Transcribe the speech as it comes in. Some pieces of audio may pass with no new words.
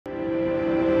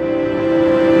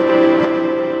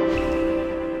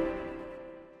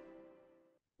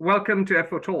welcome to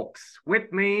FO Talks.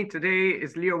 With me today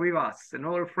is Leo Vivas, an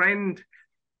old friend.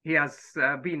 He has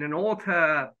been an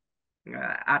author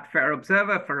at Fair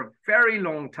Observer for a very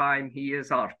long time. He is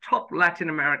our top Latin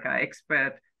America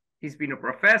expert. He's been a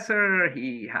professor.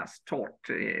 He has taught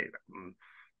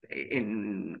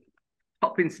in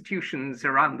top institutions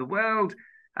around the world.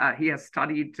 He has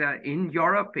studied in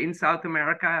Europe, in South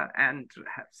America, and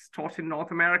has taught in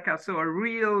North America. So a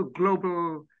real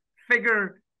global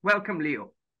figure. Welcome,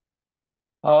 Leo.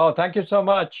 Oh, thank you so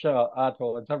much,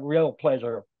 Atul. It's a real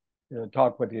pleasure to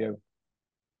talk with you.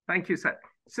 Thank you, sir.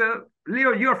 So,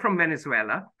 Leo, you're from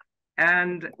Venezuela,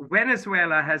 and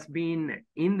Venezuela has been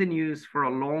in the news for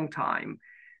a long time.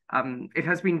 It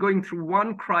has been going through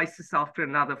one crisis after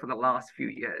another for the last few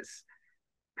years.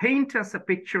 Paint us a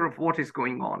picture of what is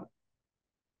going on.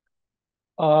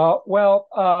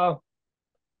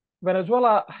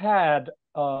 Venezuela had,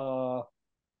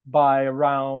 by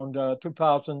around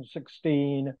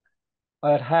 2016,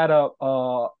 it had an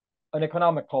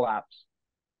economic collapse.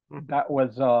 Mm-hmm. That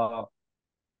was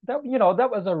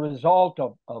a result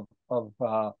of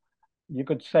you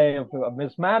could say of a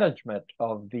mismanagement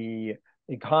of the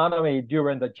economy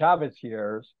during the Chavez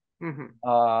years, mm-hmm.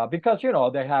 Because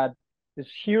they had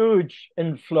this huge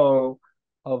inflow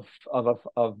of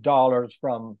dollars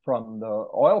from the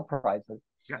oil prices.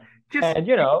 Yeah. Just and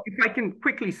if I can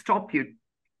quickly stop you,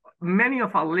 many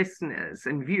of our listeners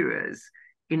and viewers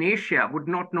in Asia would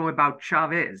not know about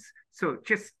Chavez. So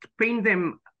just paint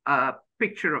them a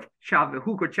picture of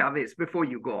Hugo Chavez before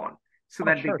you go on, so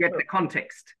that they get the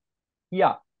context.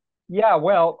 Yeah.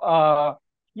 Well,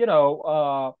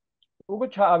 Hugo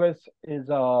Chavez is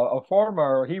a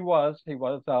former. He was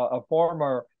a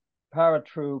former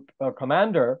paratroop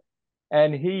commander,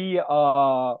 and he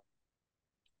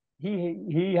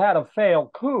had a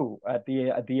failed coup at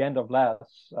the end of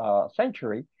last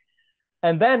century,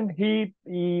 and then when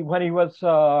he was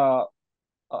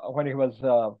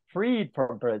freed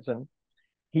from prison,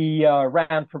 he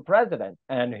ran for president,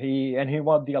 and he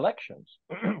won the elections.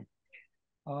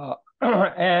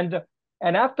 And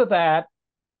after that,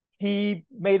 he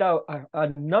made a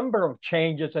number of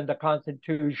changes in the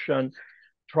constitution,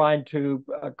 trying to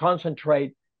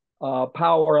concentrate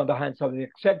power on the hands of the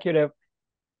executive.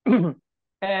 And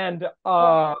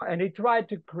he tried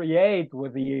to create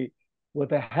with the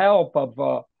help of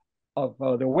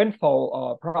the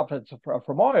windfall profits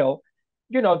from oil,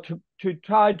 to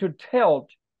try to tilt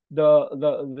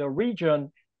the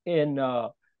region in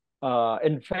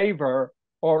favor,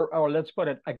 or let's put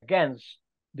it, against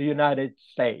the United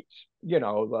States.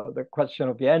 The question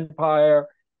of the empire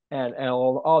and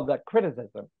all that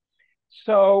criticism.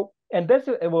 So, and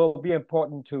it will be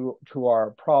important to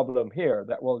our problem here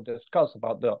that we'll discuss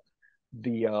about the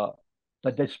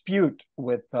dispute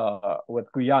with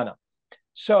Guyana.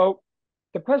 So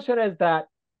the question is that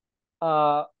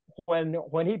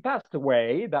when he passed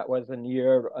away, that was in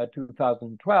year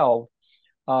 2012.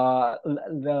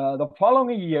 The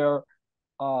following year,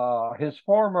 his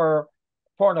former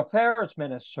Foreign Affairs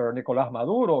Minister Nicolás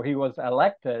Maduro, he was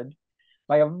elected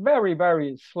by a very,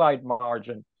 very slight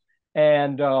margin.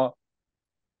 And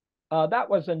that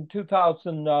was in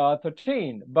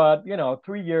 2013. But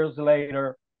 3 years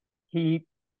later, he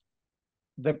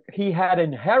had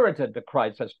inherited the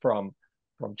crisis from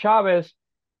Chavez.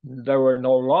 There were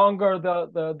no longer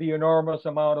the enormous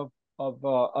amount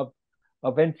of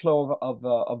inflow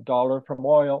of dollar from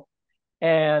oil,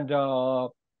 and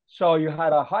so you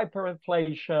had a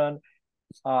hyperinflation,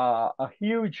 a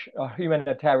huge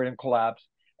humanitarian collapse,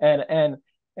 and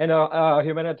a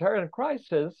humanitarian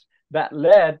crisis that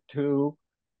led to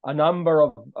a number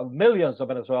of millions of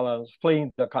Venezuelans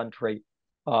fleeing the country,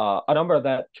 a number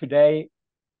that today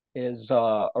is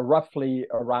roughly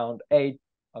around 8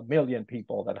 million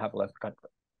people that have left the country.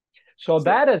 So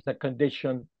that is a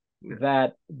condition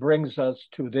that brings us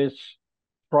to this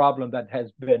problem that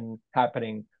has been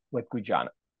happening with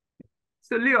Guyana.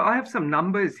 So, Leo, I have some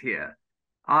numbers here.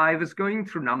 I was going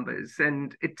through numbers,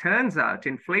 and it turns out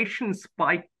inflation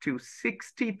spiked to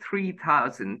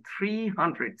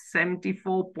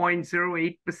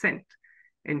 63,374.08%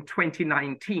 in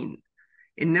 2019.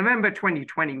 In November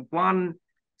 2021,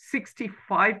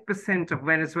 65% of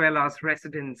Venezuela's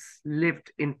residents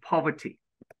lived in poverty.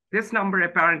 This number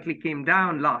apparently came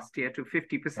down last year to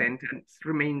 50% and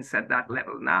remains at that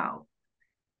level now.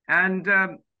 And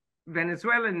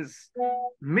Venezuelans,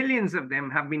 millions of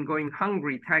them, have been going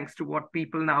hungry thanks to what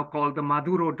people now call the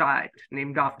Maduro Diet,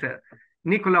 named after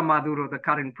Nicolás Maduro, the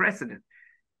current president.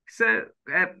 So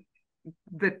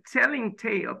the telling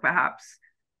tale, perhaps,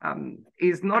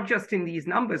 is not just in these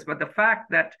numbers, but the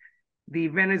fact that the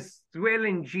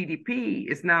Venezuelan GDP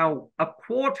is now a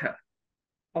quarter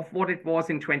of what it was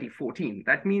in 2014.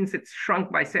 That means it's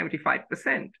shrunk by 75%.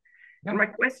 Yeah. And my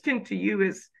question to you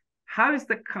is, how is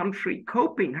the country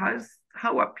coping?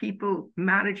 How are people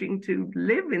managing to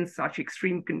live in such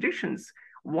extreme conditions?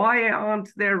 Why aren't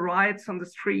there riots on the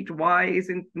street? Why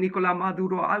isn't Nicolás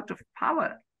Maduro out of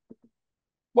power?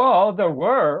 Well, there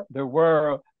were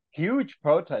huge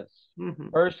protests,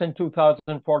 first in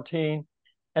 2014,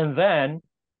 and then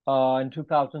in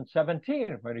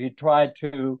 2017, when he tried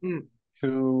to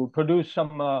produce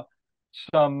some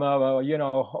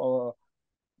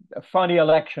funny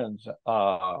elections,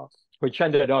 which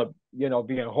ended up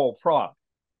being a whole fraud.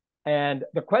 And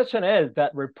the question is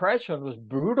that repression was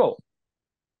brutal.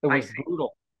 It was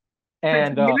brutal.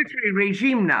 And so it's a military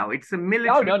regime now. It's a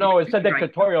military. No, it's a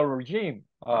dictatorial regime,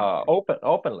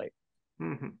 openly.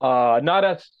 Not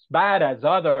as bad as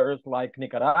others like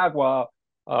Nicaragua,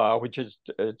 which is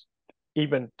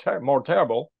even more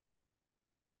terrible,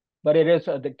 but it is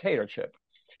a dictatorship.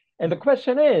 And the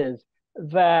question is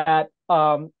that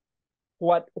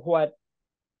what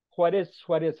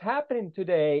is happening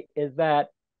today is that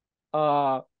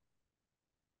the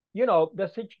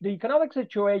economic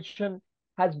situation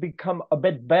has become a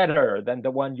bit better than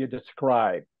the one you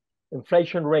described.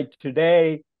 Inflation rate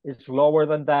today is lower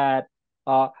than that.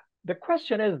 The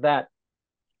question is that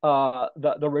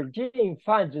the regime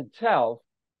finds itself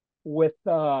with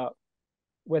no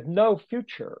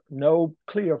future, no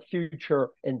clear future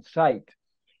in sight,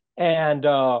 and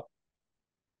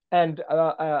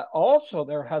also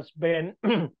there has been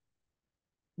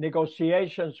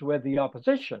negotiations with the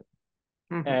opposition.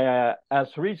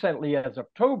 As recently as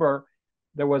October,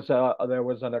 there was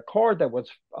an accord that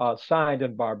was signed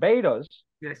in Barbados.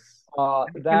 Yes.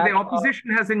 And the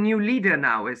opposition has a new leader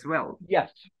now as well.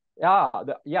 Yes.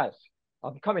 Yes.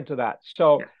 I'm coming to that.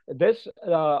 So this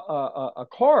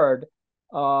accord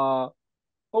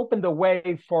opened the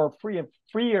way for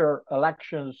freer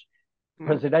elections,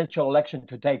 presidential election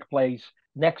to take place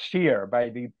next year by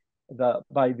the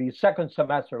second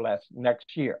semester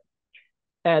next year.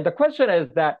 And the question is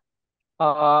that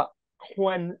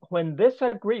when this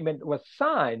agreement was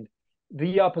signed,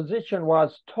 the opposition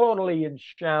was totally in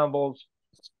shambles,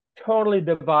 totally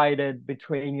divided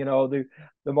between the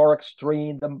more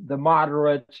extreme, the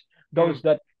moderates, those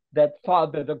that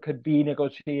thought that there could be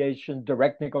negotiations,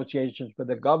 direct negotiations with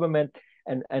the government,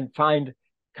 and find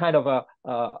kind of a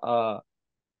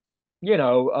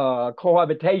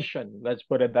cohabitation, let's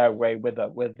put it that way, with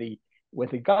the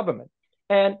government.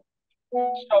 And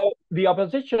so the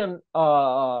opposition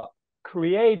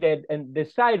created and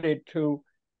decided to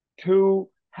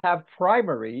have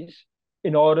primaries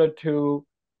in order to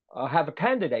have a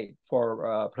candidate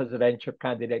for presidential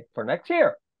candidate for next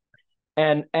year,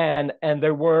 and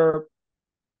the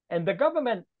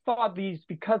government thought these,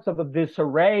 because of the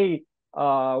disarray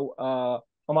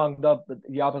among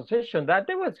the opposition, that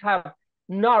they would have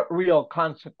not real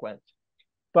consequence,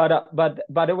 but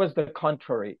it was the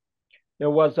contrary. There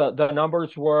was the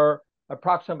numbers were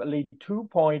approximately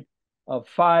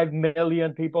 2.5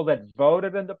 million people that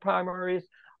voted in the primaries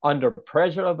under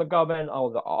pressure of the government,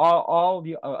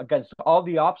 against all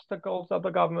the obstacles of the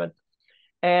government,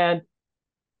 and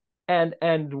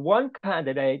one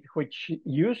candidate, which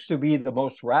used to be the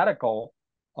most radical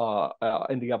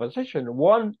in the opposition,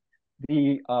 won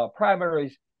the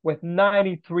primaries with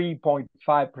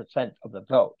 93.5% of the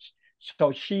votes.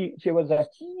 So she was a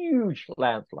huge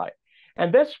landslide.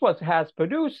 And this has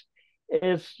produced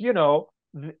is,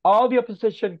 all the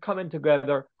opposition coming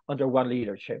together under one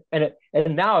leadership. And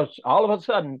now all of a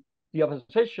sudden, the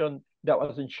opposition that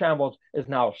was in shambles is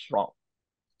now strong.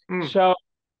 So,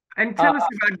 and tell us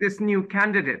about this new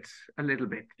candidate a little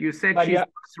bit. You said she's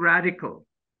radical.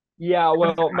 Yeah,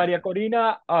 well, Maria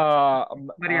Corina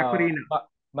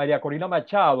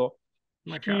Machado.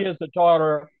 She is the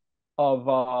daughter of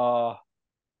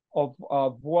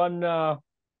one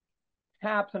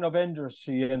captain of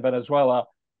industry in Venezuela,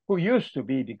 who used to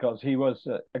be, because he was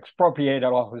expropriated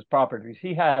all his properties.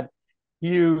 He had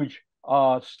huge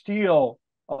steel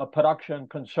production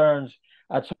concerns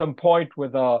at some point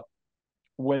with an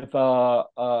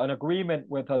agreement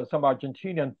with some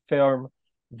Argentinian firm.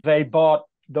 They bought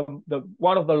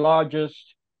one of the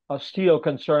largest steel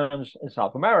concerns in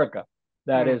South America.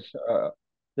 That is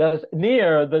that's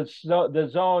near the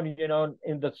zone,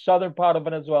 in the southern part of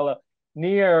Venezuela,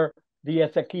 near the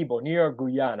Essequibo, near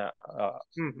Guyana.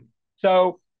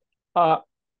 So,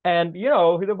 and he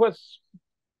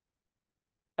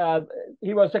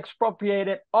was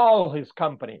expropriated all his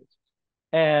companies,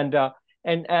 and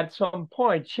at some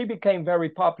point she became very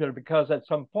popular, because at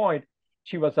some point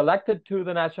She was elected to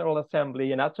the National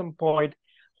Assembly, and at some point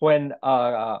when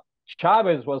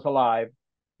Chavez was alive,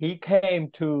 he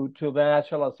came to the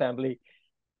National Assembly,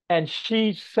 and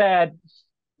she said,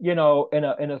 in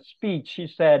a speech, she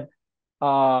said,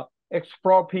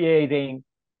 expropriating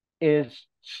is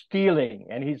stealing,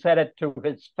 and he said it to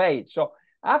his face. So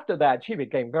after that, she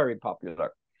became very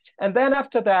popular. And then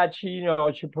after that, she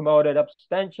promoted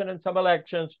abstention in some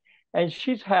elections, and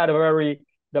she's had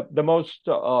the most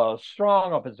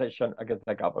strong opposition against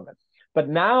the government. But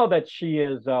now that she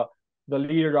is the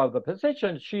leader of the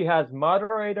position, she has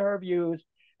moderated her views,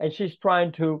 and she's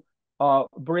trying to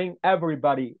bring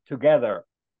everybody together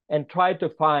and try to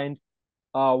find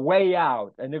a way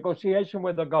out, a negotiation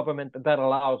with the government that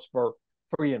allows for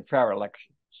free and fair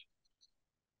elections.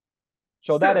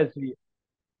 So that is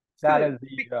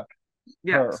her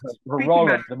role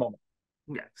at the moment.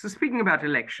 Yeah. So speaking about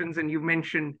elections, and you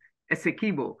mentioned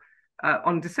Essequibo,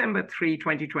 on December 3,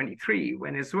 2023,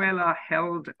 Venezuela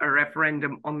held a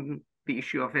referendum on the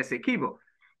issue of Essequibo.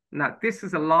 Now, this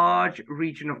is a large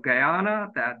region of Guyana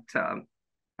that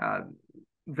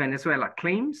Venezuela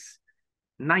claims.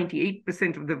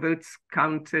 98% of the votes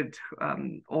counted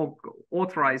or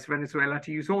authorized Venezuela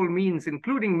to use all means,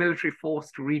 including military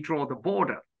force, to redraw the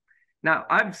border. Now,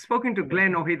 I've spoken to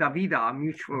Glenn Ojeda Vida, our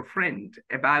mutual friend,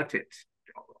 about it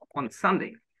on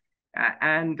Sunday.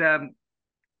 And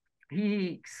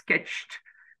he sketched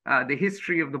the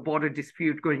history of the border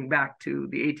dispute going back to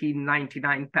the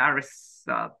 1899 Paris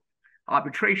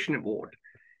Arbitration Award.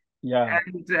 Yeah.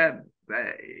 And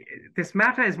this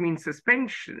matter has been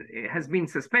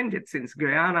suspended since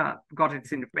Guyana got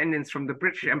its independence from the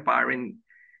British Empire in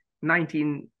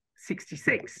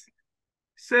 1966.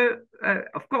 So,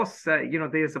 of course,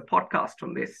 there's a podcast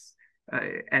on this,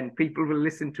 and people will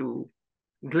listen to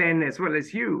Glenn as well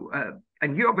as you,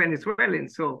 and you're Venezuelan.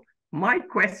 So my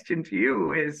question to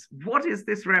you is, what is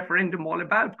this referendum all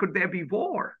about? Could there be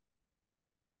war?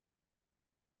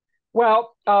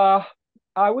 Well,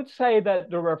 I would say that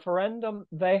the referendum,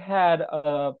 they had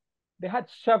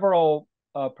several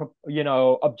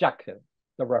objectives.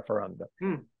 The referendum.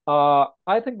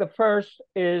 I think the first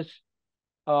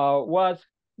was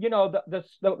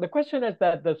the question is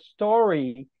that the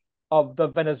story of the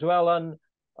Venezuelan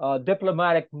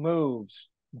diplomatic moves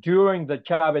during the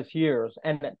Chavez years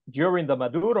and during the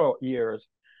Maduro years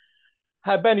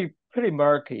have been pretty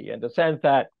murky, in the sense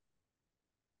that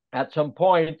at some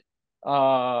point,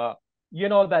 that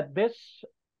this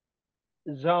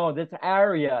zone, this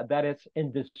area that is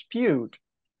in dispute,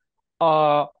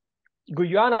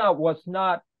 Guyana was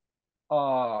not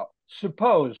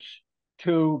supposed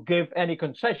to give any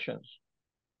concessions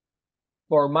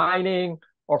for mining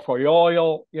or for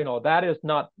oil. That is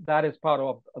part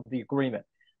of the agreement.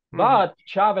 Mm-hmm. But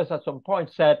Chavez at some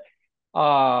point said,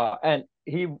 and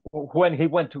when he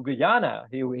went to Guyana,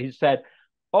 he said,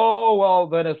 "Oh, well,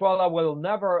 Venezuela will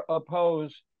never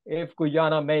oppose if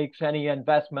Guyana makes any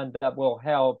investment that will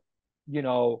help,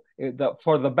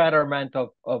 for the betterment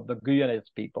of the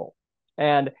Guyanese people."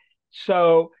 And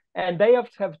so, and they have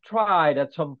tried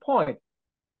at some point,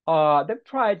 they've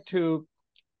tried to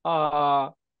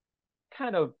kind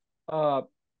of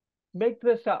make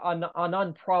this a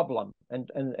non-problem,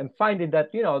 and finding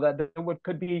that, that there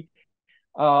could be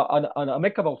an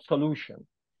amicable solution.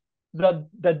 The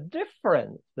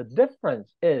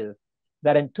difference is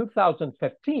that in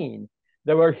 2015,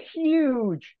 there were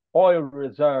huge oil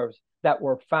reserves that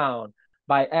were found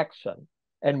by Exxon.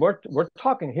 And we're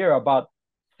talking here about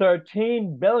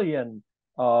 13 billion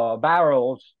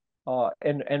barrels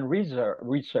in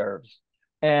reserves.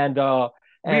 And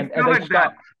we've covered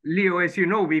that, Leo. As you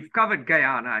know, we've covered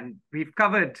Guyana, and we've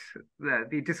covered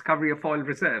the discovery of oil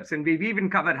reserves, and we've even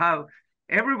covered how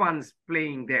everyone's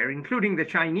playing there, including the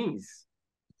Chinese.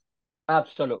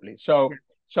 Absolutely. So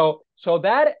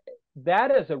that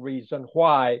is a reason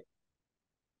why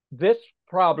this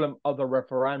problem of the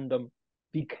referendum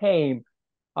became,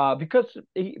 because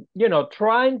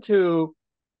trying to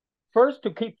first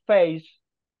to keep face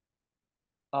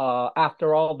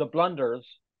after all the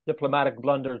diplomatic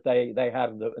blunders they had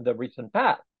in the recent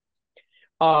past,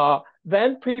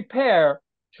 then prepare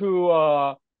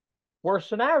to worst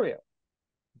scenario,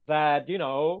 that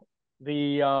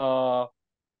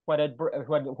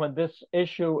when this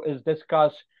issue is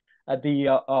discussed at the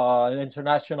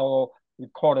International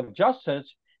Court of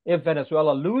Justice, if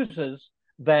Venezuela loses,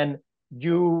 then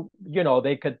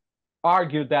they could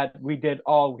argue that we did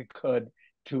all we could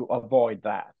to avoid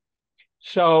that.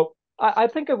 So I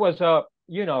think it was a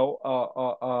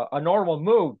normal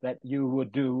move that you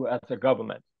would do as a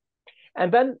government.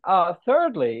 And then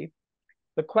thirdly,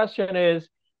 the question is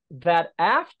that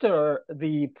after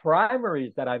the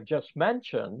primaries that I've just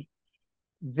mentioned,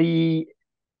 this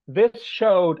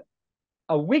showed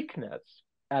a weakness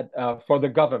for the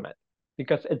government,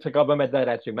 because it's a government that,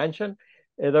 as you mentioned,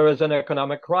 there is an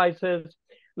economic crisis.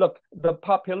 Look, the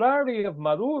popularity of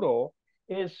Maduro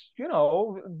is,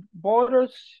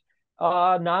 borders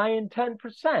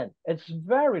 9-10%. It's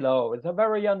very low. It's a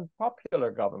very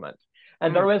unpopular government.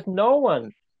 And there is no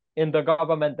one in the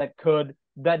government that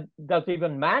does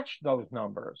even match those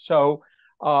numbers. So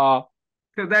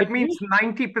that means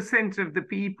 90% of the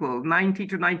people, 90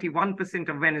 to 91%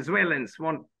 of Venezuelans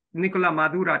want Nicolás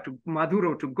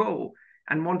Maduro to go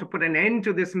and want to put an end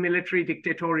to this military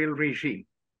dictatorial regime.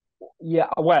 Yeah,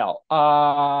 well,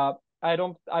 I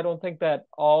don't think that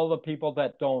all the people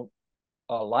that don't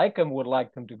like him would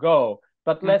like him to go.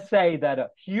 But let's say that a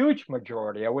huge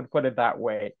majority, I would put it that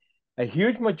way, a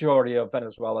huge majority of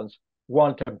Venezuelans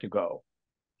want him to go.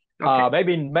 Okay.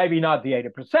 Maybe not the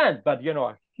 80%, but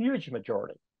a huge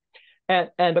majority. And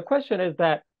the question is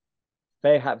that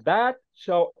they have that.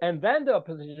 So, and then the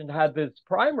opposition had these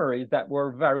primaries that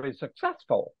were very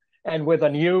successful, and with a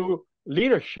new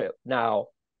leadership now.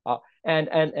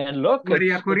 And look,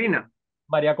 Maria Corina,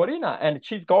 and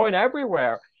she's going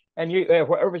everywhere. And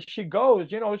wherever she goes,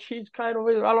 she's kind of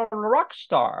a rock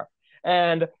star.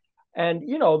 And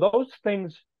those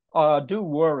things do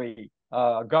worry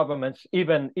governments,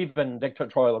 even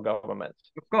dictatorial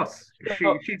governments. Of course,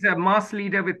 she's a mass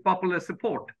leader with popular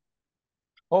support.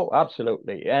 Oh,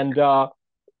 absolutely. And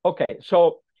okay,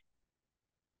 so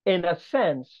in a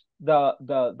sense,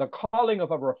 the calling of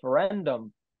a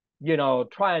referendum,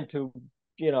 trying to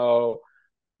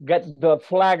get the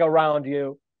flag around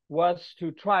you, was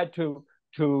to try to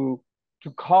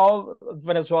call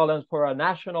Venezuelans for a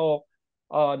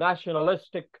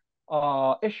nationalistic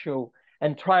issue,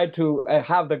 and try to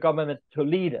have the government to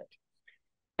lead it.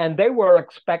 And they were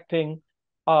expecting,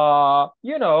 an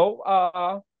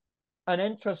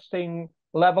interesting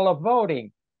level of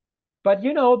voting. But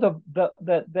there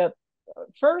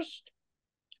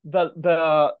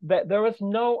is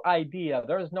no idea.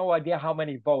 There is no idea how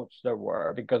many votes there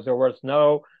were, because there was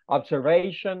no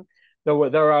observation.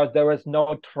 There is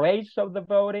no trace of the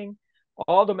voting.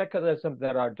 All the mechanisms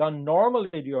that are done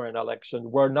normally during an election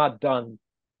were not done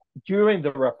during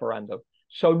the referendum.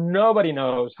 So nobody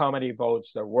knows how many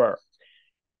votes there were.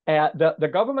 The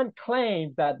government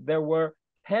claimed that there were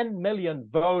 10 million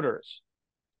voters.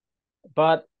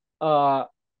 But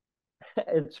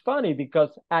it's funny, because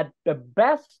at the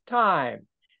best time,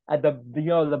 at the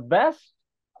best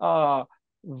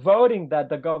voting that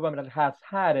the government has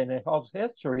had in its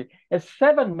history is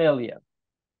 7 million.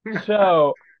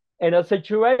 So in a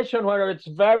situation where it's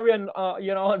very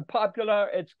unpopular,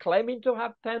 it's claiming to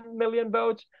have 10 million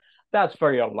votes, that's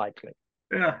very unlikely.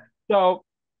 Yeah. So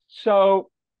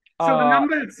the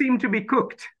numbers seem to be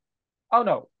cooked. Oh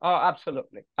no,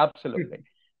 absolutely.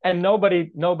 And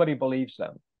nobody believes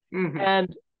them.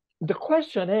 And the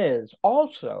question is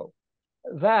also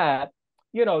that,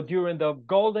 during the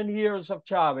golden years of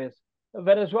Chavez,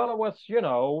 Venezuela was,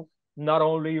 not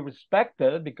only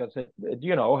respected because it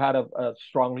had a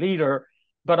strong leader,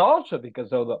 but also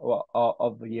because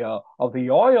of the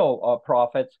oil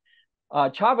profits.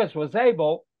 Chavez was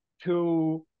able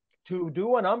to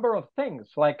do a number of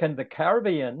things, like in the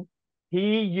Caribbean.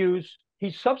 He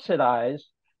subsidized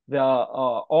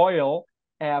the oil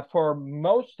for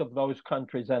most of those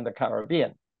countries in the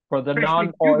Caribbean, for the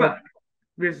non-oil,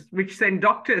 which send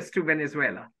doctors to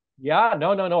Venezuela. Yeah,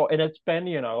 no. And it's been,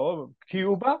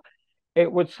 Cuba,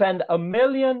 it would send 1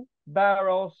 million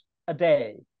barrels a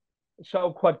day.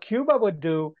 So what Cuba would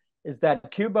do is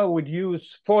that Cuba would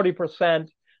use 40%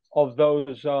 of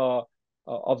those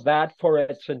of that for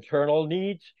its internal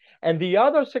needs, and the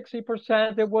other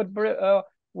 60% it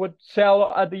would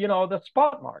sell at the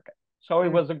spot market. So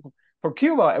it was for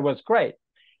Cuba, it was great.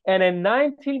 And in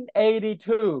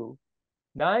 1982,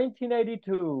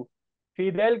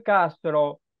 Fidel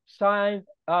Castro signed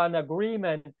an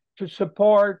agreement to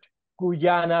support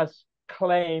Guyana's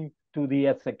claim to the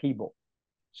Essequibo.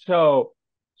 So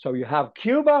you have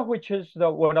Cuba, which is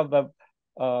one of the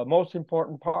most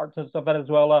important partners of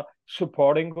Venezuela,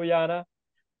 supporting Guyana.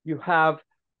 You have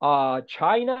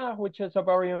China, which is a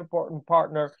very important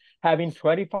partner, having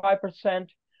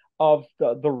 25% of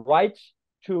the rights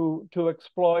to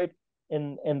exploit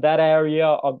in that area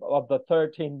of the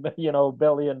 13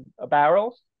 billion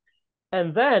barrels.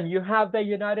 And then you have the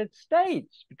United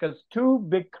States, because two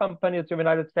big companies of the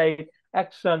United States,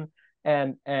 Exxon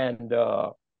and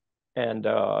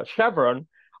Chevron,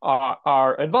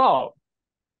 are involved.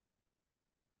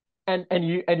 And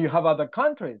you have other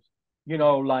countries,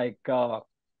 like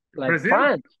like Brazil,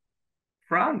 France.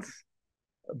 France.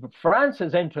 France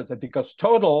is interested because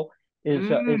Total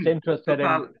is interested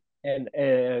Total.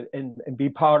 in be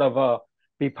part of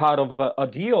a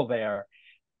deal there.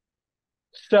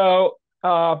 So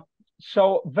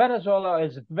so Venezuela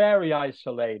is very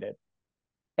isolated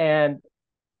and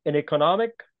in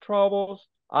economic troubles,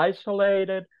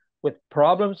 isolated with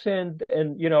problems in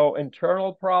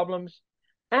internal problems,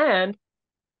 and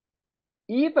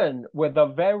even with a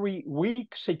very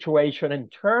weak situation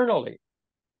internally,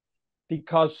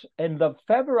 because in the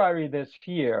February this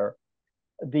year,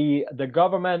 the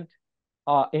government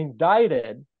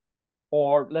indicted,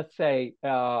 or let's say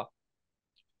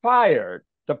fired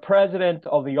the president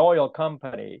of the oil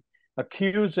company,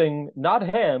 accusing not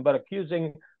him but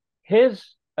accusing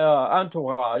his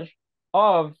entourage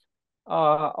of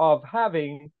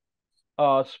having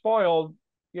spoiled,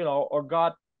 or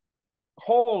got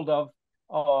hold of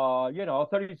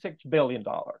 $36 billion,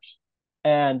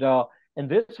 and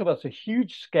this was a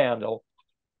huge scandal,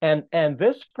 and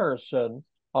this person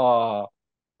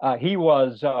he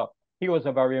was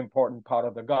a very important part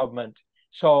of the government.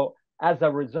 So as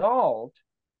a result,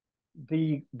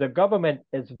 the government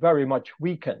is very much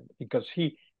weakened because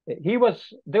there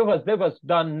was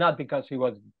done not because he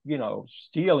was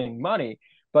stealing money,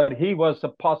 but he was a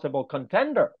possible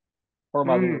contender for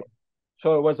Maduro.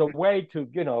 So it was a way to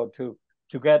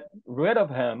to get rid of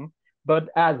him. But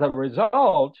as a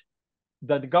result,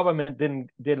 the government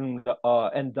didn't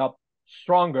end up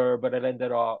stronger, but it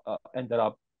ended up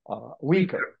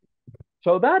weaker.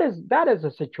 So that is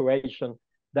a situation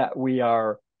that we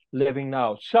are living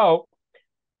now. So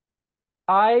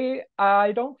I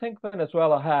don't think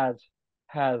Venezuela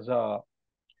has a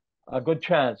good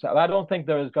chance. I don't think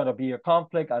there is going to be a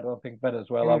conflict. I don't think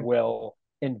Venezuela will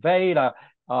invade.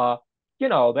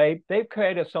 They've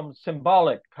created some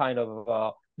symbolic kind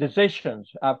of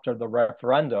decisions after the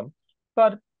referendum,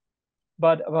 but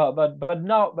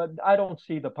no, but I don't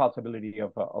see the possibility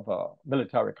of a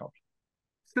military conflict.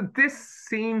 So this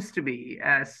seems to be,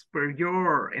 as per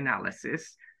your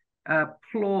analysis, a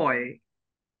ploy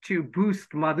to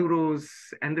boost Maduro's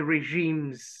and the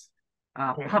regime's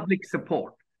public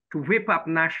support, to whip up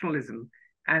nationalism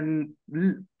and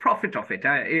profit of it.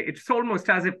 It's almost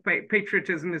as if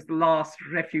patriotism is the last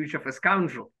refuge of a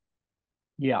scoundrel.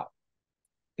 Yeah,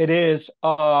 it is.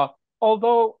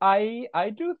 Although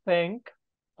I do think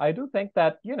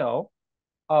that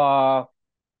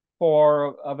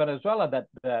for Venezuela that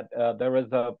there is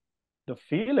the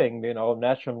feeling,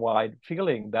 nationwide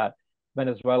feeling that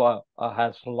Venezuela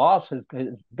has lost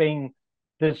being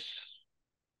this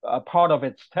part of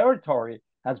its territory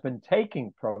has been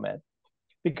taken from it,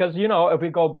 because if we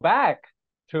go back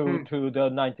to the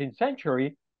 19th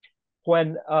century,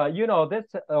 when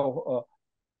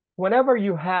whenever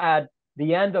you had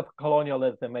the end of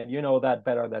colonialism, and you know that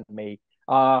better than me,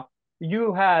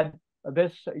 you had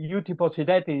this uti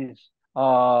possidetis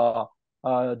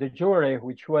de jure,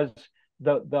 which was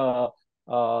the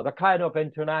kind of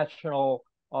international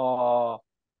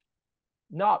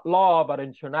not law but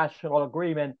international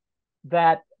agreement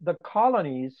that the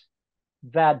colonies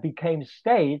that became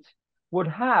states would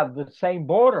have the same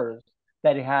borders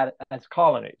that it had as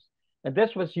colonies. And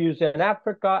this was used in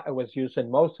Africa, it was used in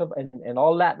in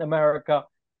all Latin America.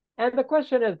 And the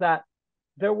question is that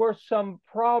there were some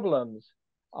problems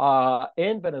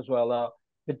in Venezuela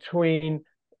between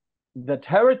the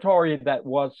territory that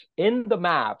was in the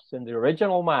maps, in the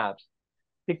original maps,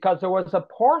 because there was a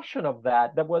portion of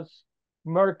that was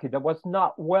murky, that was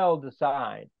not well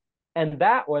designed. And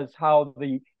that was how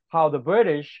the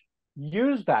British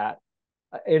used that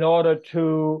in order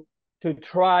to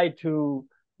try to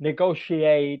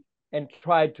negotiate and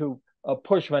try to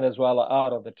push Venezuela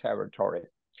out of the territory.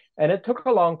 And it took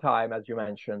a long time, as you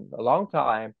mentioned, a long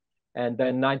time. And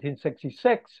then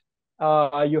 1966,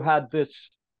 you had this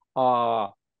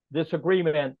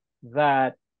agreement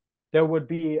that there would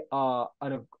be a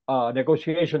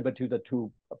negotiation between the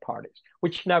two parties,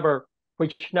 which never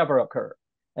occurred.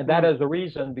 And that is the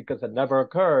reason, because it never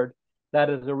occurred, that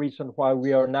is the reason why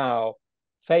we are now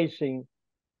facing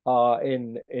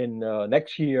in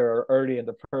next year, early in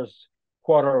the first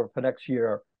quarter of the next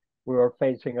year, we are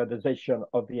facing a decision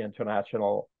of the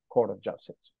International Court of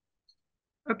Justice.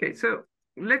 Okay, so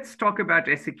let's talk about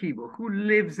Essequibo. Who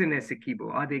lives in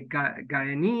Essequibo? Are they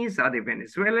Guyanese? Are they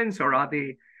Venezuelans? Or are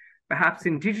they perhaps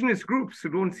indigenous groups who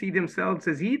don't see themselves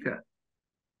as either?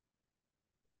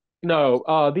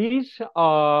 No, these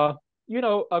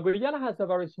Guyana has a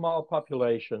very small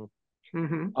population.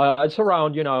 It's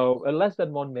around, less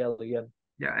than 1 million.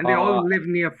 Yeah, and they all live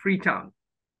near Freetown.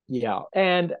 Yeah,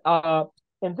 and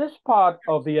in this part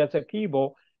of the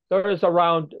Essequibo, there is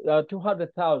around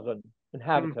 200,000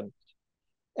 inhabitants.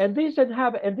 And these are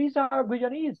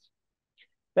Guyanese.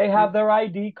 They have their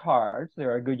ID cards. They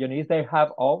are Guyanese. They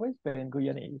have always been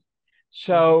Guyanese.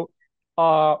 So,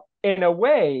 in a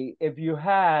way, if you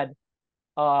had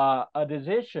a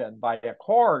decision by a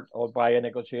court or by a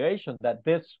negotiation that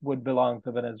this would belong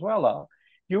to Venezuela,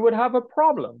 you would have a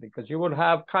problem because you would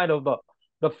have kind of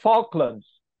the Falklands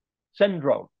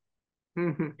syndrome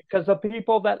because the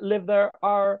people that live there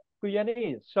are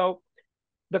Guyanese. So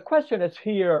the question is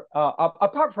here,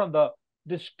 apart from the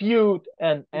dispute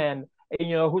and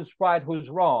who's right, who's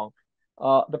wrong,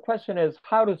 the question is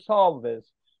how to solve this.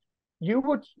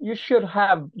 You should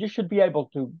be able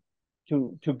to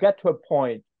get to a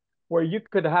point where you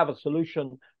could have a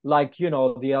solution like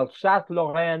the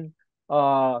Alsace-Lorraine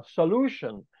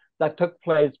solution that took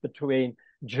place between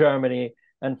Germany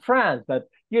and France. That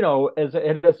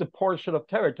it is a portion of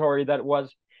territory that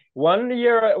was 1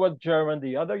 year it was German,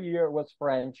 the other year it was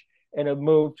French, and it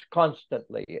moved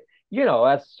constantly.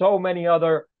 As so many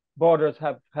other borders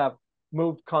have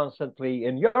moved constantly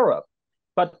in Europe.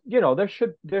 But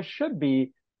there should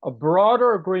be a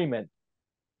broader agreement,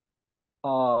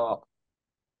 quite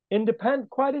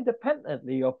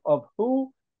independently of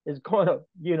who is going to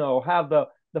have the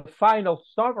final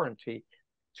sovereignty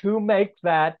to make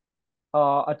that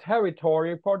a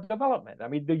territory for development. I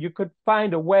mean, you could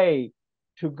find a way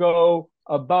to go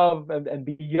above and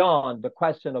beyond the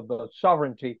question of the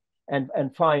sovereignty and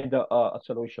find a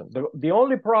solution. The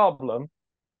only problem,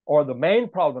 or the main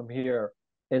problem here,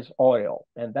 is oil,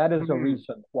 and that is the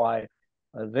reason why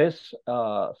this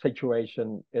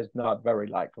situation is not very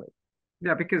likely.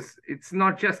 Yeah, because it's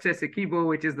not just Essequibo,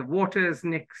 which is the waters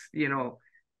next,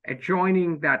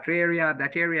 adjoining that area.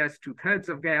 That area is 2/3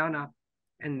 of Guyana,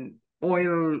 and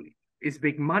oil is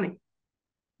big money.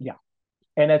 Yeah,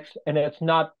 and it's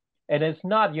not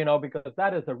because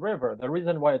that is a river. The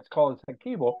reason why it's called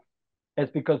Essequibo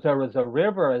is because there was a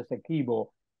river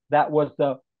Essequibo that was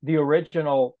the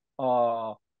original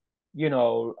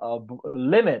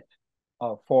limit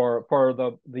for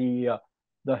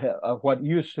what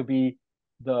used to be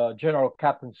the general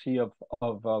captaincy of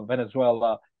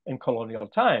Venezuela in colonial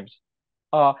times.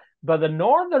 But the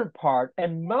northern part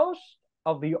and most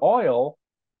of the oil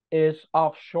is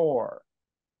offshore.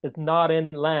 It's not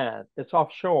inland. It's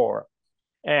offshore,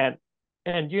 and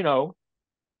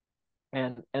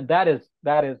that is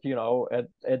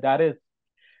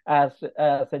as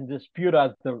in dispute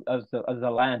as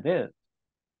the land is.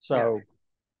 So, yeah.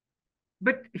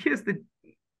 But here's the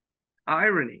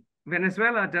irony: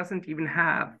 Venezuela doesn't even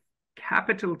have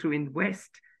capital to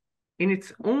invest in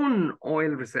its own oil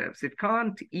reserves. It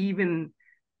can't even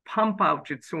pump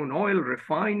out its own oil,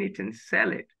 refine it, and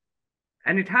sell it.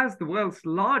 And it has the world's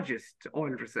largest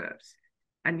oil reserves.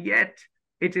 And yet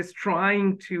it is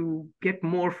trying to get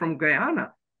more from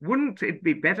Guyana. Wouldn't it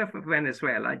be better for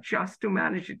Venezuela just to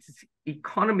manage its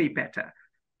economy better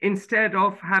instead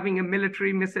of having a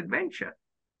military misadventure?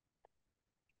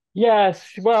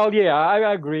 Yes, well, yeah,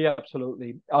 I agree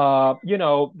absolutely.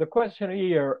 The question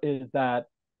here is that,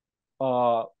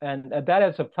 and that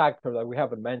is a factor that we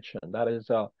haven't mentioned. That is,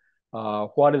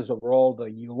 what is the role of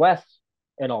the U.S.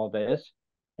 in all this?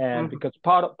 And because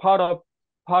part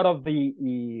of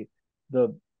the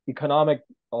economic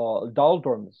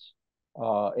doldrums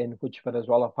in which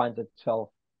Venezuela finds itself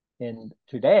in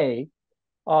today,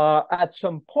 at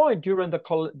some point during the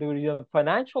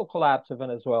financial collapse of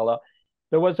Venezuela,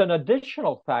 there was an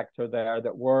additional factor there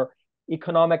that were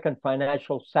economic and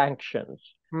financial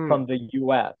sanctions from the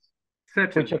U.S.,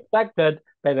 which affected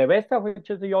PDVSA, which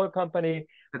is the oil company,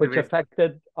 which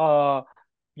affected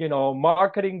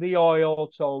marketing the oil.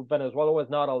 So Venezuela was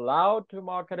not allowed to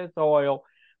market its oil,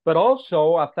 but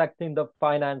also affecting the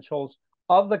financials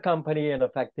of the company and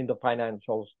affecting the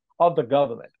financials of the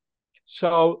government.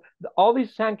 So all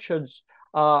these sanctions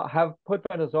have put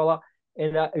Venezuela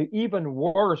in an even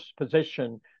worse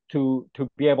position to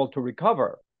be able to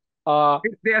recover.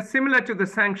 They are similar to the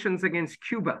sanctions against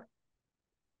Cuba.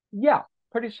 Yeah,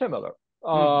 pretty similar.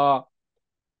 The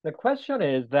question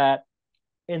is that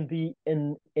in the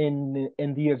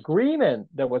agreement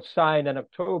that was signed in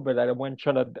October that I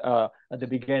mentioned at the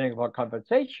beginning of our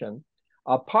conversation,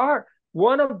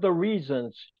 one of the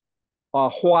reasons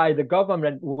why the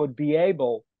government would be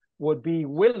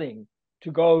willing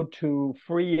to go to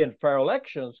free and fair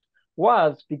elections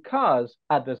was because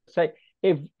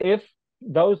if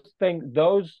those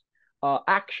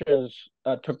actions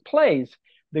took place,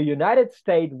 the United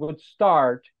States would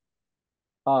start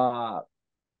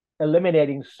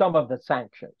eliminating some of the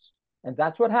sanctions, and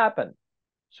that's what happened.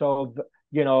 So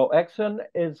Exxon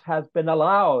has been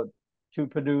allowed to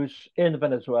produce in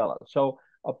Venezuela. So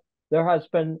there has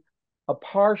been a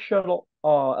partial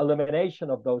elimination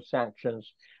of those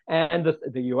sanctions, and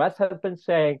the U.S. has been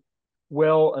saying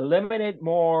we'll eliminate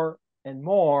more and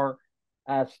more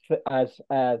as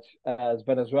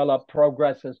Venezuela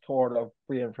progresses toward a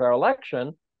free and fair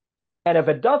election, and if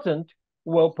it doesn't,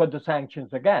 we'll put the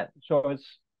sanctions again. So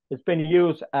it's been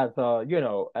used as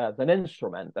as an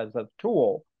instrument, as a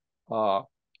tool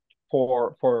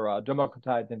for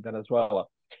democratizing Venezuela.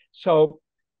 So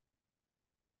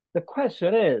the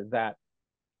question is that,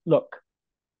 look,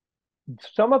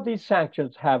 some of these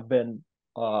sanctions have been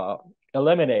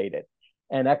eliminated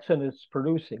and Exxon is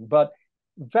producing, but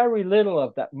very little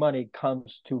of that money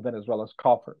comes to Venezuela's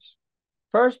coffers.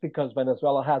 First, because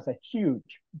Venezuela has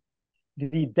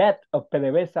the debt of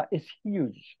PDVSA is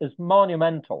huge, is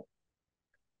monumental.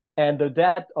 And the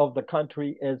debt of the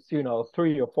country is,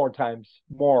 3 or 4 times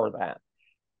more than.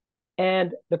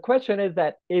 And the question is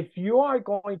that if you are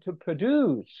going to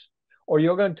produce or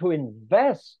you're going to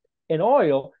invest in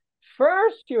oil,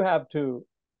 first you have to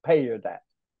pay your debt,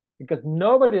 because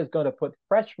nobody is going to put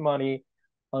fresh money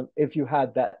on if you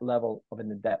had that level of an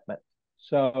indebtedness.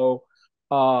 So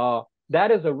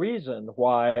that is a reason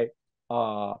why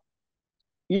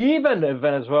even if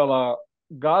Venezuela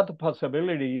got the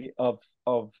possibility of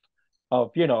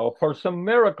for some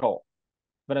miracle,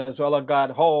 Venezuela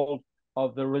got hold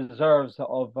of the reserves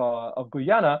of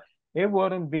Guyana, it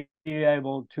wouldn't be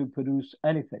able to produce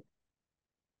anything,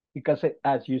 because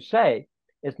as you say,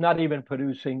 it's not even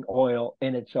producing oil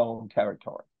in its own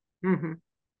territory. Mm-hmm.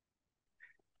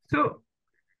 So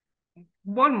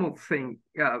one more thing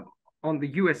on the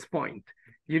U.S. point.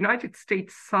 The United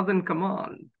States Southern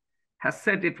Command has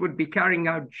said it would be carrying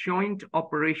out joint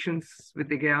operations with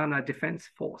the Guyana Defense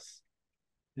Force.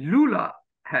 Lula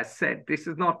has said this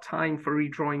is not time for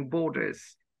redrawing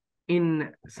borders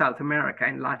in South America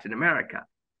and Latin America.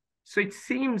 So it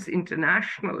seems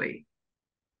internationally,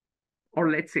 or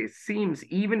let's say it seems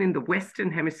even in the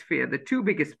Western Hemisphere, the 2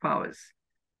 biggest powers,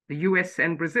 the US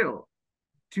and Brazil,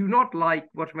 do not like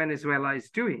what Venezuela is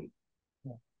doing.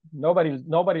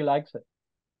 Nobody likes it.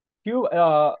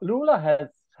 Lula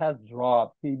has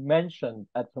dropped. He mentioned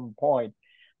at some point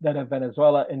that if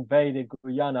Venezuela invaded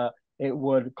Guyana, it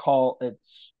would call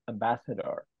its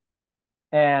ambassador.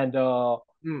 And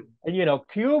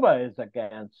Cuba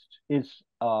is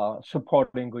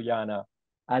supporting Guyana.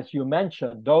 As you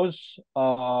mentioned, those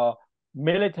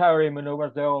military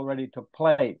maneuvers, they already took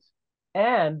place.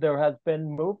 And there has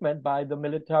been movement by the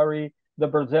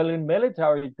Brazilian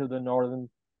military to the northern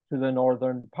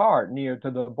part, near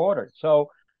to the border. So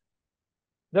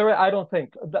I don't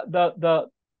think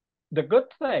the good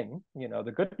thing,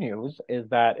 the good news is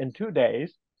that in 2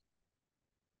 days,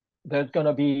 there's going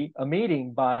to be a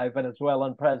meeting by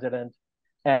Venezuelan president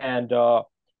and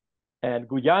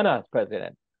Guyana's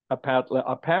president.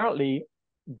 Apparently,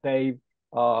 they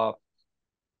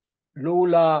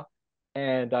Lula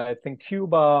and I think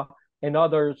Cuba and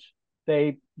others,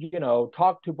 they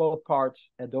talked to both parts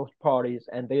and those parties,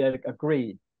 and they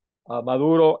agreed.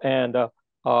 Maduro and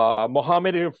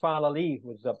Mohamed Irfan Ali,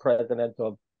 who's the president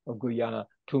of Guyana,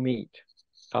 to meet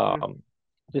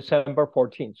December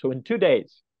 14th. So in 2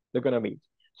 days, they're going to meet.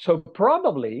 So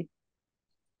probably,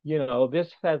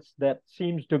 that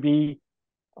seems to be,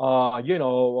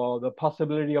 the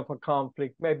possibility of a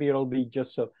conflict. Maybe it'll be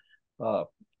just a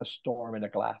storm in a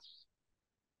glass.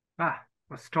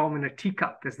 A storm in a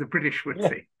teacup, as the British would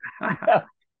say.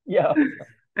 Yeah.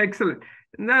 Excellent.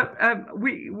 Now,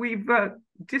 we've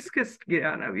discussed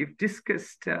Guyana, we've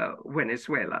discussed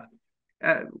Venezuela.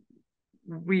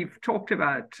 We've talked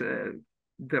about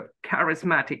the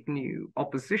charismatic new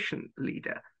opposition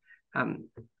leader.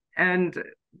 And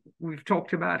we've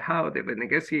talked about how there were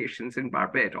negotiations in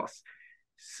Barbados.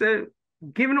 So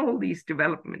given all these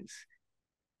developments,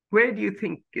 where do you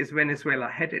think is Venezuela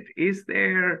headed? Is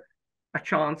there a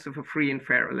chance of a free and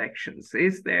fair elections?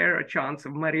 Is there a chance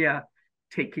of Maria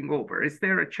taking over? Is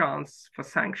there a chance for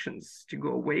sanctions to go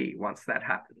away once that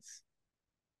happens?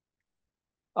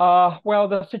 Well,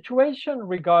 the situation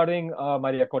regarding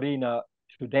Maria Corina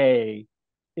today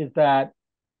is that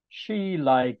she,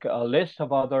 like a list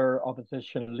of other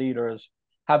opposition leaders,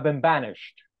 have been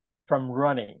banished from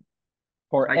running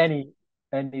for any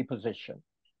position.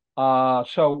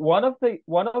 So one of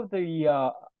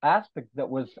the aspects that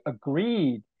was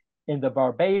agreed in the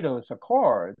Barbados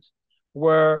Accords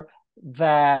were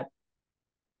that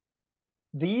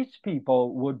these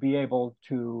people would be able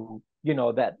to,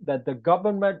 that the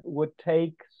government would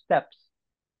take steps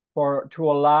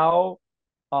to allow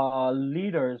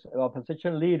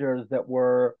opposition leaders that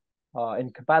were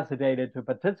incapacitated to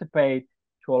participate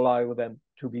to allow them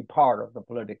to be part of the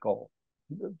political,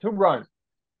 to run.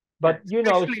 But,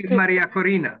 especially Maria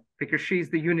Corina, because she's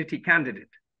the unity candidate.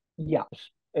 Yes.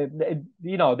 They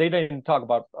didn't talk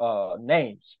about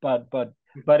names, but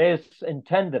it's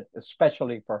intended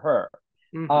especially for her.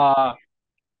 Mm-hmm.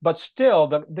 But still,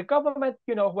 the government,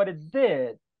 what it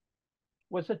did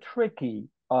was a tricky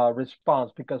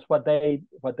response, because what they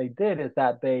did is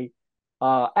that they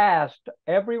asked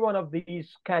every one of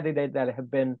these candidates that have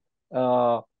been in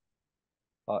a,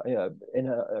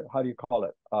 how do you call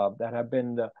it, that have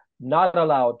been not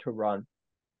allowed to run,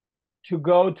 to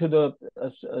go to the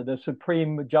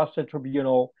Supreme Justice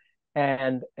Tribunal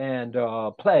and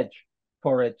pledge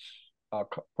for its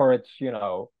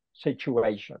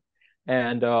situation.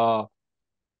 And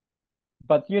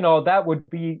but that would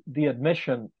be the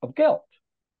admission of guilt.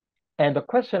 And the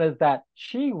question is that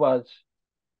she was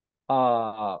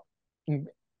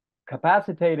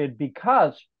incapacitated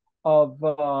because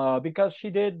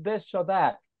she did this or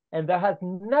that, and there has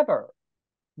never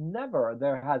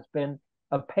there has been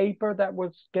a paper that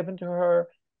was given to her.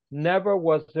 Never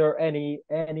was there any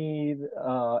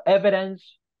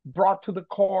evidence brought to the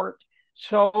court.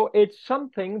 So it's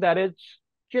something that it's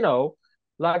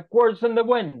like words in the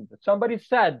wind. Somebody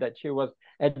said that she was,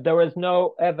 and there is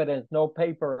no evidence, no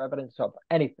paper evidence of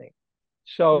anything.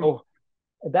 So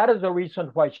that is the reason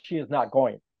why she is not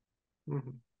going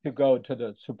to go to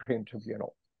the Supreme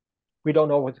Tribunal. We don't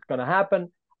know what's going to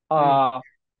happen.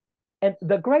 And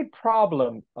the great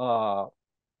problem,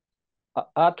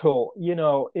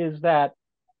 Atul, is that,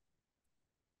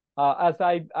 as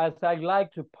I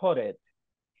like to put it,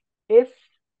 if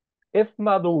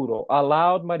Maduro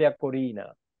allowed Maria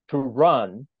Corina to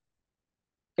run,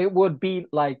 it would be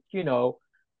like,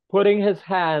 putting his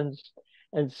hands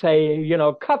and say,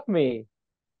 cuff me,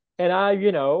 and I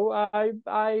give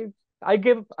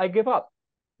up,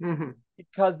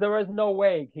 because there is no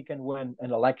way he can win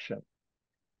an election.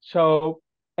 So,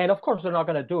 and of course they're not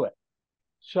going to do it.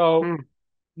 So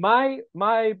my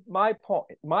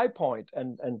point,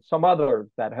 and some others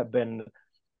that have been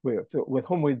with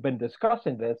whom we've been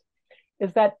discussing this,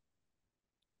 is that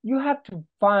you have to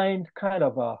find kind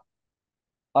of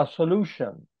a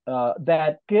solution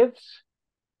that gives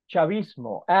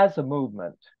Chavismo as a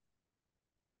movement,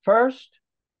 first,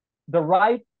 the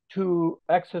right to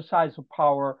exercise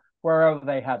power wherever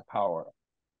they had power.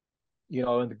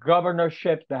 In the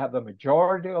governorships, they have the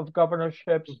majority of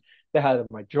governorships. They have the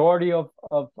majority of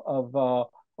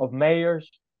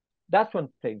mayors. That's one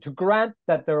thing. To grant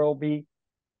that there will be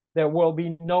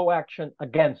no action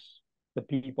against the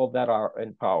people that are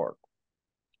in power.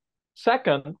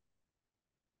 Second,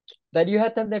 that you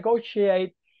have to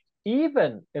negotiate,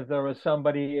 even if there is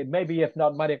somebody, maybe if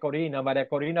not Maria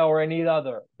Corina or any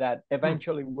other that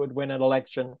eventually would win an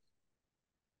election,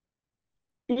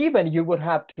 even you would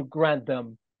have to grant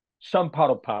them some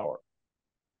part of power.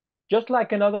 Just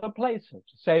like in other places.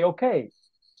 Say, okay,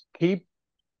 keep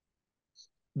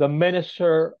the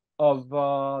Minister of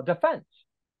Defense.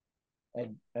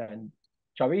 And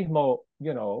Chavismo,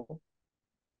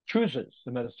 chooses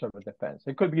the Minister of Defense.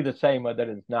 It could be the same as it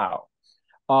is now.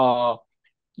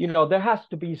 There has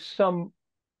to be some,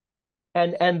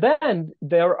 and then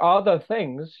there are other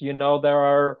things.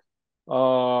 There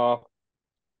are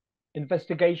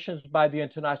investigations by the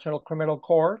International Criminal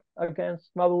Court against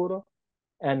Maduro,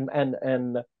 and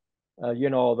the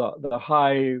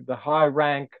high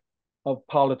rank of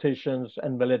politicians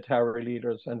and military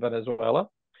leaders in Venezuela.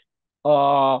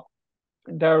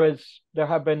 There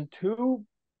have been two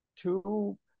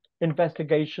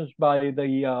investigations by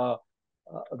the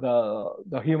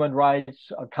Human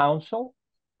Rights Council,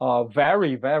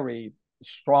 very, very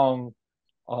strong,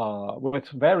 with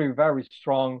very, very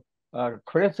strong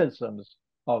criticisms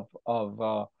of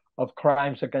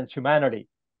crimes against humanity.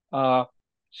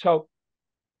 So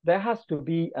there has to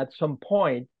be at some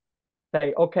point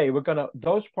say, okay,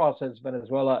 those process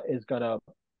Venezuela is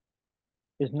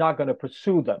not gonna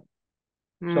pursue them.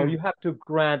 So you have to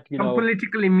grant, some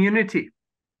political immunity.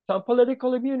 Some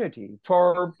political immunity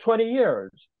for 20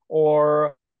 years,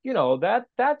 or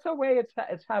that's the way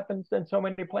it's happened in so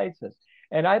many places.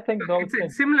 And I think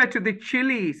it's similar to the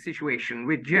Chile situation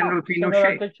with General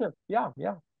Pinochet. Yeah.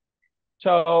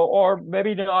 So, or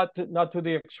maybe not to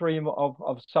the extreme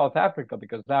of South Africa,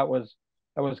 because that was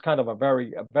kind of a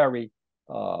very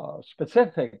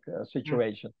specific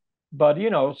situation. But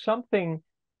something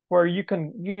where you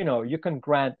can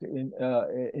grant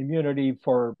immunity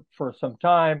for some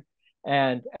time,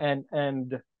 and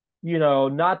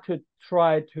not to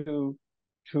try to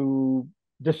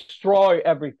destroy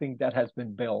everything that has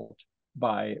been built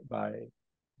by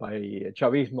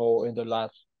Chavismo in the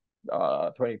last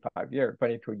 25 years,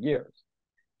 22 years.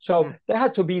 So there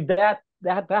had to be that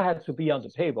has to be on the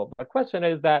table. The question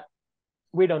is that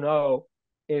we don't know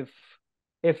if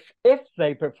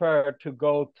they prefer to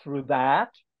go through that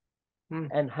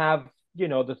and have, you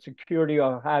know, the security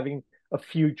of having a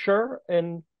future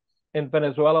in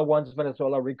Venezuela once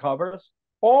Venezuela recovers,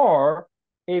 or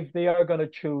if they are going to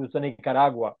choose the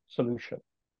Nicaragua solution.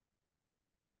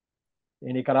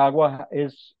 In Nicaragua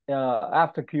is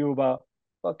after Cuba.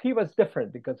 Well, Cuba is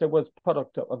different because it was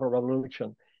product of a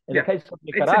revolution. In the case of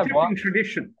Nicaragua, it's a different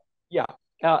tradition. Yeah,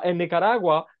 in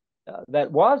Nicaragua,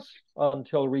 that was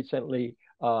until recently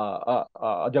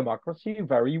a democracy,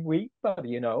 very weak, but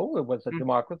you know it was a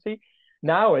democracy.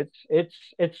 Now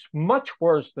it's much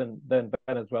worse than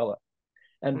Venezuela,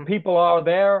 and people are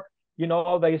there. You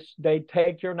know, they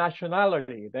take your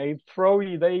nationality, they throw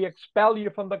you, they expel you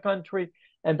from the country,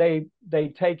 and they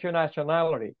take your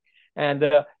nationality, and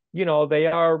you know, they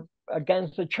are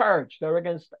against the church. They're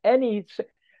against any.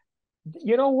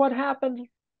 You know what happened?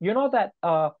 You know that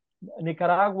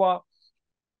Nicaragua,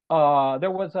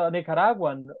 there was a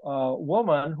Nicaraguan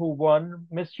woman who won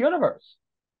Miss Universe,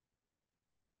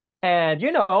 and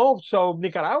you know, so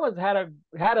Nicaraguans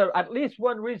had at least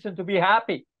one reason to be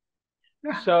happy.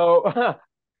 So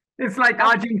it's like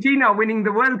Argentina winning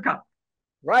the World Cup,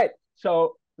 right?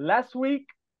 So last week,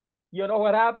 you know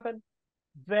what happened?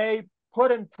 They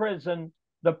put in prison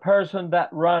the person that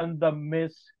ran the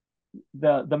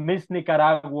Miss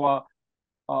Nicaragua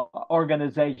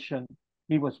organization.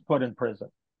 He was put in prison.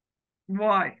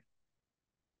 Why?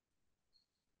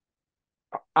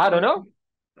 I don't know.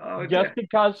 Just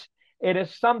because it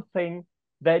is something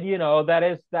that, you know, that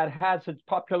has its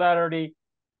popularity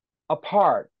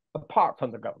apart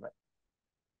from the government.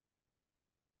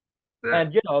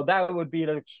 And you know, that would be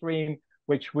the extreme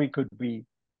which we could be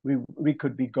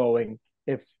going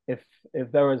if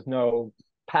there is no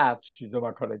path to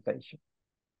democratization.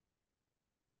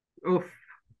 Oof.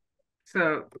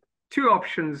 So two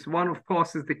options. One, of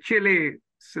course, is the Chile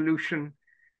solution,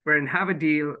 wherein have a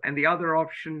deal, and the other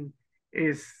option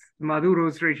is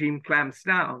Maduro's regime clamps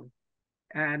down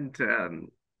and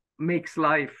makes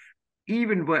life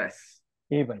even worse.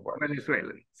 Even worse.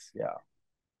 Venezuelans. Yeah.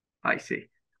 I see.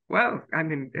 Well, I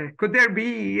mean, could there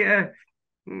be a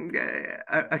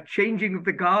changing of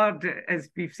the guard as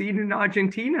we've seen in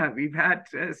Argentina? We've had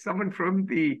someone from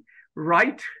the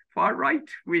far right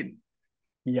win.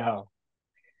 Yeah.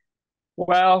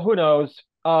 Well, who knows?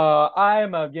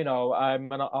 I'm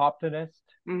an optimist,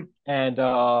 and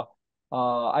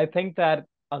I think that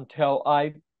until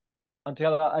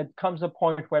it comes a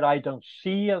point where I don't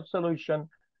see a solution,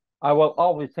 I will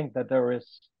always think that there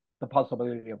is the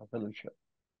possibility of a solution,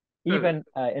 even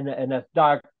in as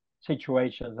dark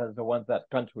situations as the ones that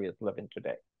country is living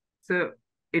today. So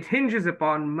it hinges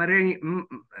upon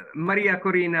Maria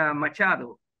Corina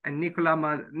Machado and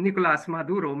Nicolás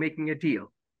Maduro making a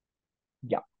deal.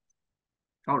 Yeah.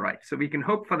 All right. So we can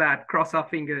hope for that. Cross our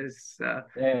fingers.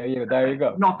 There you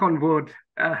go. Knock on wood.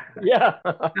 Yeah.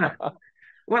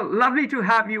 Well, lovely to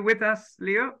have you with us,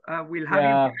 Leo. We'll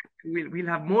have we'll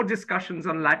have more discussions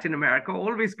on Latin America.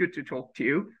 Always good to talk to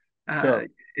you. Sure.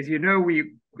 As you know,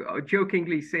 we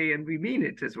jokingly say, and we mean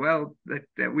it as well,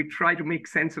 that we try to make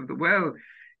sense of the world,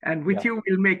 and with you,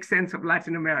 we'll make sense of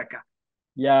Latin America.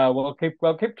 Yeah, we'll keep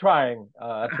trying.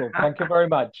 So thank you very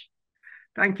much.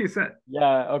 Thank you, sir.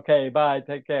 Yeah. Okay. Bye.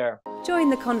 Take care. Join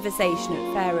the conversation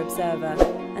at Fair Observer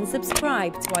and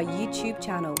subscribe to our YouTube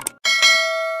channel.